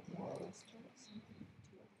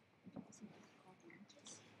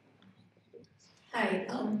 Hi,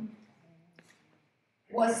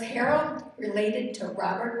 was Harold related to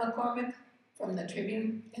Robert McCormick from the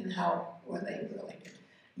Tribune, and how were they related?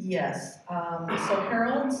 Yes, so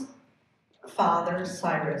Harold's father,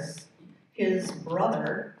 Cyrus, his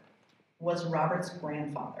brother was Robert's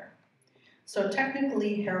grandfather. So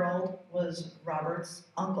technically Harold was Robert's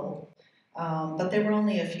uncle, but they were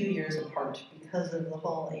only a few years apart because of the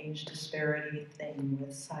whole age disparity thing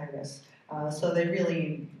with Cyrus. So they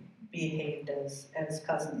really behaved as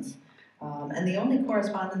cousins. And the only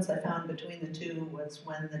correspondence I found between the two was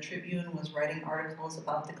when the Tribune was writing articles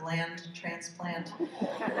about the gland transplant,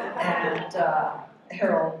 and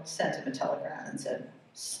Harold sent him a telegram and said,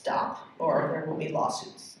 "Stop, or there will be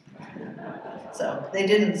lawsuits." So they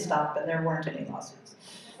didn't stop, and there weren't any lawsuits.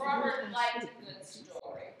 Robert liked a good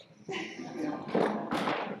story.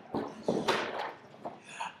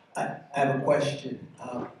 I have a question.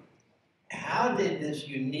 How did this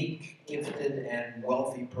unique, gifted, and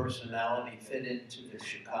wealthy personality fit into the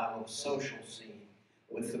Chicago social scene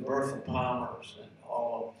with the Bertha Palmers and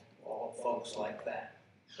all folks like that?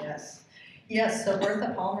 Yes. So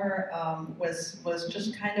Bertha Palmer was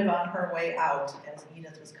just kind of on her way out as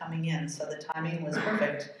Edith was coming in, so the timing was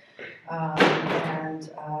perfect.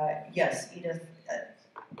 Yes, Edith,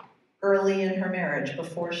 early in her marriage,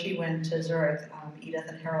 before she went to Zurich, Edith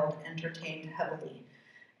and Harold entertained heavily.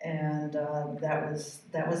 And that was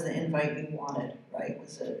the invite you wanted, right? It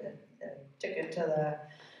was a ticket to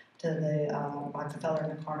the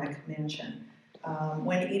Rockefeller McCormick mansion.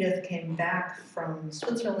 When Edith came back from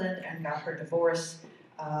Switzerland and got her divorce,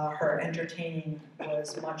 her entertaining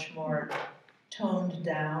was much more toned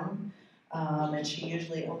down, and she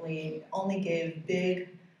usually only gave big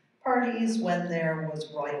parties when there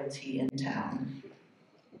was royalty in town.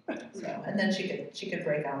 So, and then she could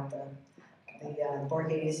break out the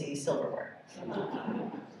Borghese silverware.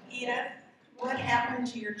 Edith, what happened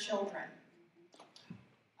to your children?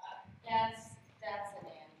 That's an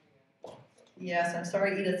Andrea. Yes, I'm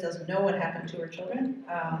sorry Edith doesn't know what happened to her children.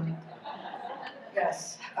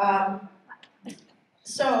 Yes.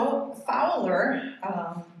 So Fowler,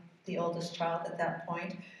 the oldest child at that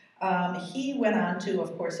point, he went on to,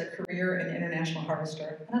 of course, a career in International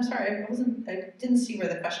Harvester. And I'm sorry, I didn't see where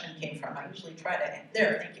the question came from. I usually try to.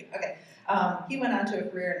 There, thank you. Okay. He went on to a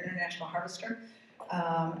career in International Harvester,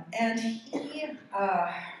 and he,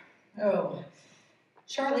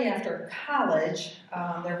 Shortly after college,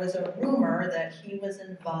 there was a rumor that he was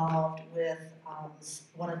involved with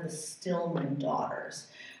one of the Stillman daughters.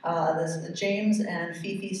 James and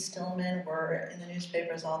Fifi Stillman were in the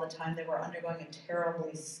newspapers all the time. They were undergoing a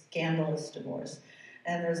terribly scandalous divorce.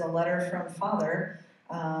 And there's a letter from father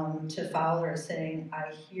to Fowler saying,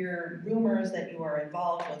 I hear rumors that you are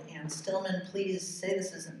involved with Ann Stillman. Please say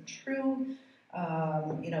this isn't true.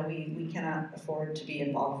 We cannot afford to be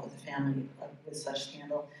involved with a family with such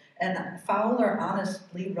scandal. And Fowler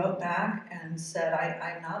honestly wrote back and said,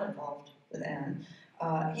 I'm not involved with Ann.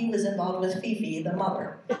 He was involved with Fifi, the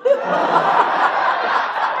mother.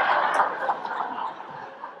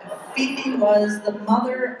 Fifi was the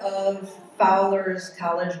mother of Fowler's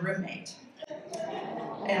college roommate.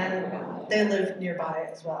 And they lived nearby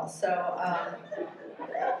as well.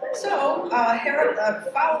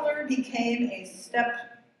 Fowler became a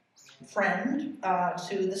step friend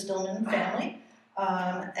to the Stillman family,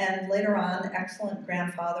 and later on, excellent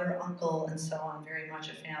grandfather, uncle, and so on, very much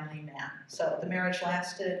a family man. So the marriage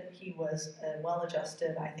lasted. He was a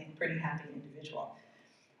well-adjusted, I think, pretty happy individual.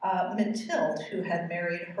 Mathilde, who had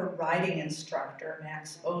married her riding instructor,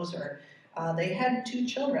 Max Ozer, they had 2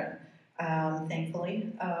 children,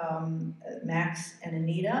 thankfully,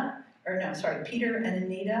 Peter and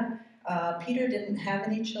Anita. Peter didn't have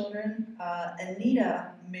any children.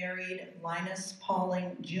 Anita married Linus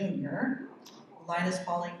Pauling Jr., Linus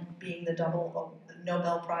Pauling being the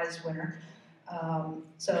Nobel Prize winner.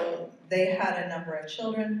 So they had a number of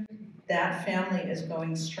children. That family is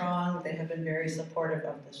going strong. They have been very supportive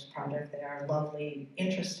of this project. They are lovely,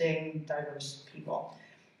 interesting, diverse people.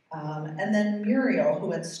 And then Muriel,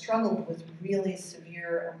 who had struggled with really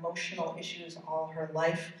severe emotional issues all her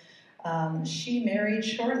life, she married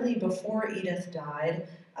shortly before Edith died.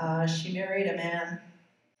 She married a man,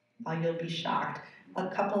 you'll be shocked, a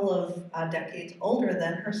couple of decades older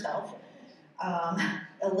than herself,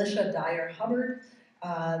 Elisha Dyer Hubbard.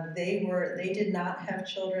 They did not have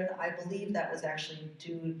children. I believe that was actually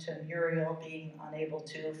due to Muriel being unable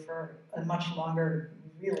to, for a much longer,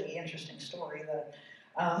 really interesting story that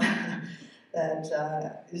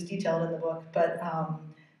is detailed in the book. But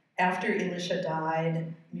after Elisha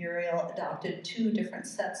died, Muriel adopted 2 different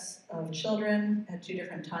sets of children at 2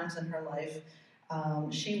 different times in her life.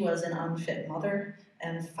 She was an unfit mother,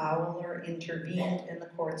 and Fowler intervened in the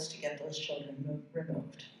courts to get those children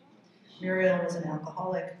removed. Muriel was an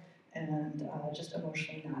alcoholic and just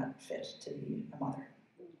emotionally not fit to be a mother.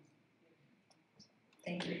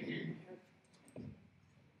 Thank you.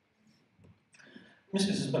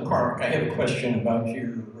 Mrs. McCormick, I have a question about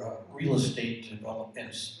your real estate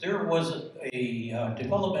developments. There was a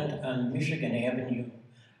development on Michigan Avenue,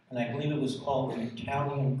 and I believe it was called the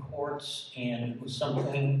Italian Courts, and it was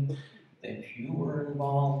something that you were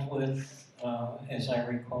involved with, as I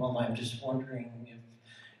recall. I'm just wondering if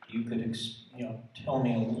you could tell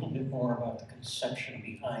me a little bit more about the conception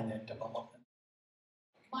behind that development.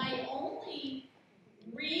 My only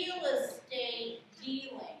real estate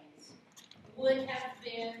dealings would have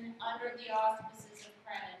been under the auspices of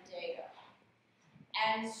Crenn-Data.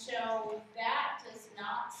 And so that does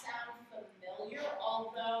not sound familiar,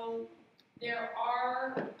 although there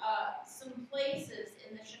are some places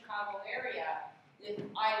in the Chicago area with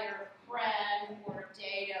either Crenn or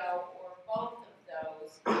Data or both of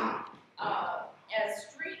those as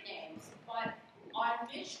street names. But on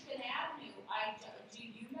Michigan Avenue, do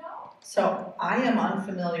you know? So I am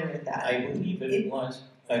unfamiliar with that. I believe it was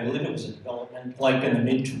a development like in the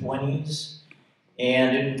mid-20s,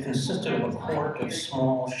 and it consisted of a court of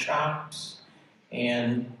small shops.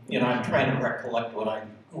 And I'm trying to recollect what I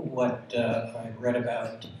read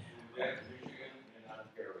about.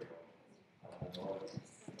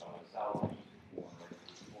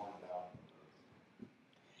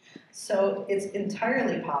 So it's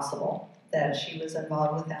entirely possible that she was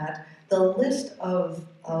involved with that. The list of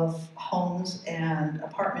homes and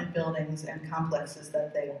apartment buildings and complexes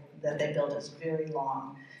that they built is very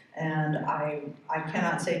long, and I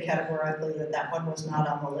cannot say categorically that one was not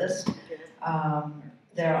on the list.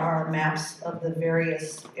 There are maps of the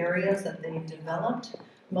various areas that they developed.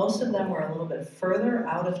 Most of them were a little bit further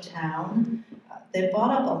out of town. They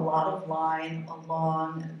bought up a lot of line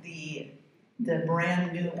along the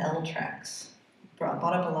brand new L tracks.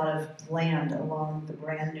 Bought up a lot of land along the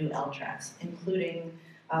brand new L tracks, including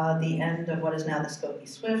the end of what is now the Skokie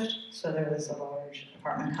Swift. So there was a large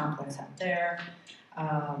apartment complex out there,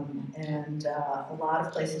 and a lot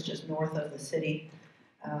of places just north of the city.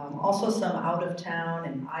 Also some out of town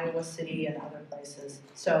in Iowa City and other places.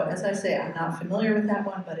 So as I say, I'm not familiar with that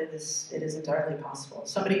one, but it is entirely possible.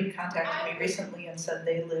 Somebody contacted me recently and said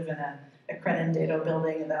they live in a Crennandado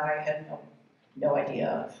building that I had no idea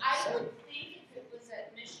of. I So. would think if it was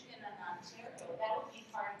at Michigan and Ontario, that would be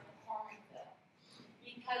part of McCormickville.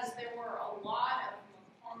 Because there were a lot of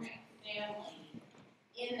McCormick family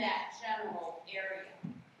in that general area.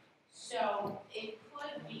 So it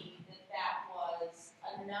could be that that was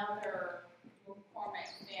another McCormick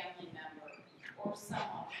family member or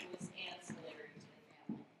someone who was ancillary to the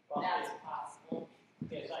family. Well, That's possible.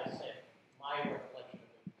 as I said, my recollection of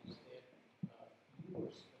it is that you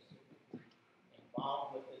were specifically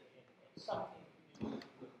involved with it in something to do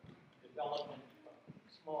with development of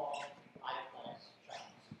small, high-class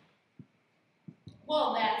shops.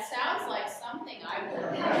 Well, that sounds like something I would.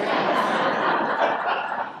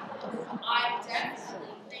 I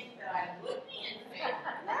definitely think that I would be in favor.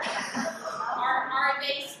 Are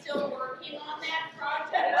they still working on that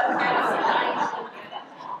project? Or has it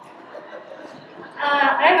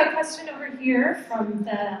I have a question over here from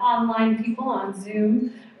the online people on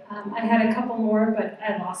Zoom. I had a couple more, but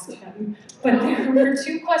I lost them. But there were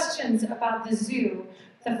two questions about the zoo.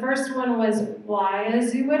 The first one was, why a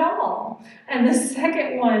zoo at all? And the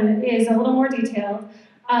second one is a little more detailed.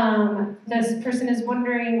 This person is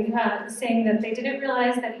wondering, saying that they didn't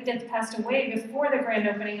realize that Edith passed away before the grand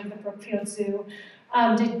opening of the Brookfield Zoo.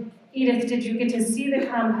 Edith, did you get to see the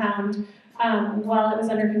compound while it was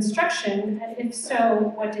under construction? And if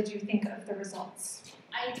so, what did you think of the results?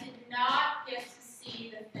 I did not get to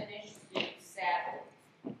see the finished zoo, sadly.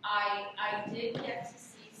 I did get to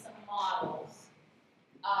see some models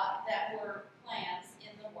that were plans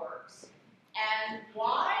in the works. And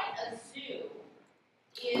why a zoo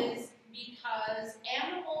is because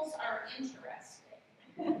animals are interesting.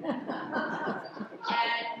 and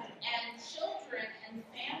children and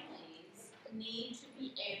families need to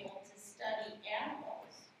be able to study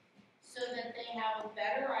animals so that they have a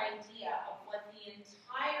better idea of what the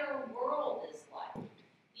entire world is like.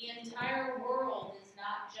 The entire world is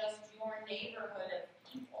not just your neighborhood of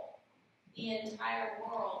people. The entire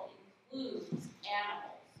world includes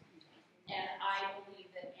animals. And I believe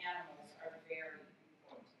that animals are very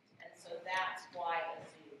important. And so that's why a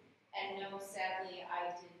zoo. And no, sadly,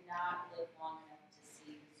 I did not live long enough to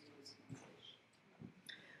see the zoo's completion.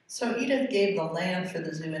 So Edith gave the land for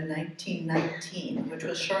the zoo in 1919, which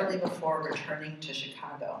was shortly before returning to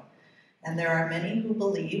Chicago. And there are many who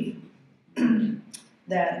believe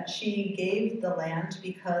that she gave the land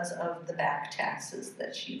because of the back taxes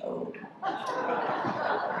that she owed.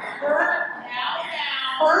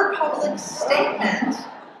 Her public statement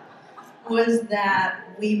was that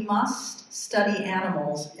we must study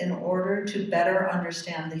animals in order to better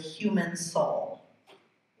understand the human soul.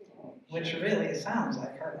 Which really sounds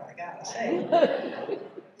like her, I gotta say.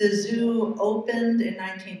 The zoo opened in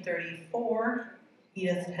 1934.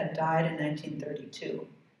 Edith had died in 1932.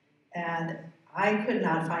 And I could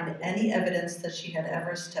not find any evidence that she had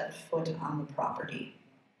ever stepped foot on the property.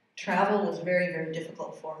 Travel was very, very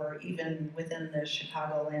difficult for her, even within the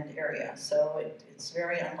Chicagoland area. So it's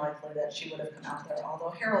very unlikely that she would have come out there,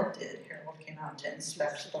 although Harold did. Harold came out to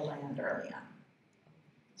inspect the land early on.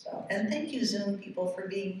 So, and thank you, Zoom people, for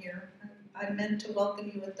being here. I meant to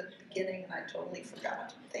welcome you at the beginning, and I totally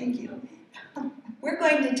forgot. Thank you. We're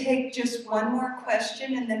going to take just one more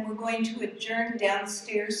question, and then we're going to adjourn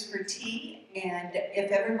downstairs for tea. And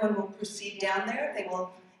if everyone will proceed down there, they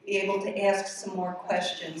will be able to ask some more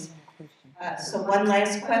questions. So one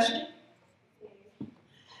last question.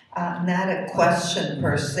 Not a question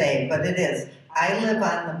per se, but it is. I live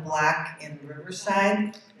on the block in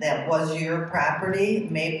Riverside that was your property,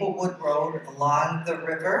 Maplewood Road along the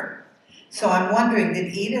river. So I'm wondering,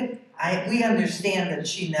 did Edith, we understand that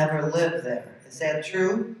she never lived there. Is that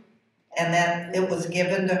true? And that it was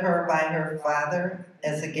given to her by her father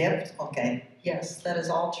as a gift? Okay. Yes, that is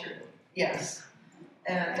all true. Yes.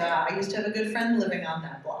 And I used to have a good friend living on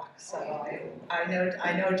that block, so I know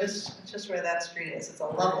just where that street is. It's a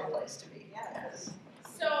lovely place to be. Yes.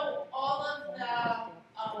 So all of the,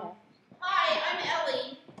 hi, I'm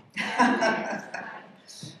Ellie.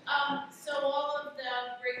 So all of the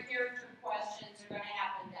great character questions are going to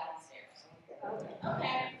happen downstairs.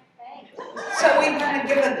 Okay. Thanks. So we want to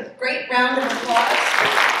give a great round of applause.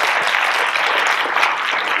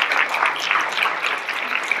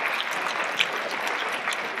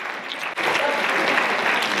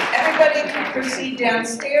 Everybody can proceed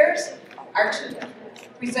downstairs. Our two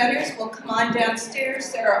presenters will come on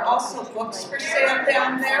downstairs. There are also books for sale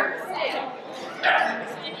down there.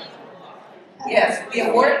 Yes, the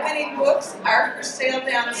award-winning books are for sale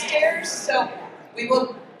downstairs, so we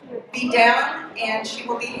will be down and she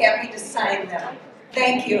will be happy to sign them.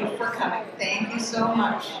 Thank you for coming. Thank you so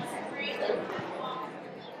much. Really?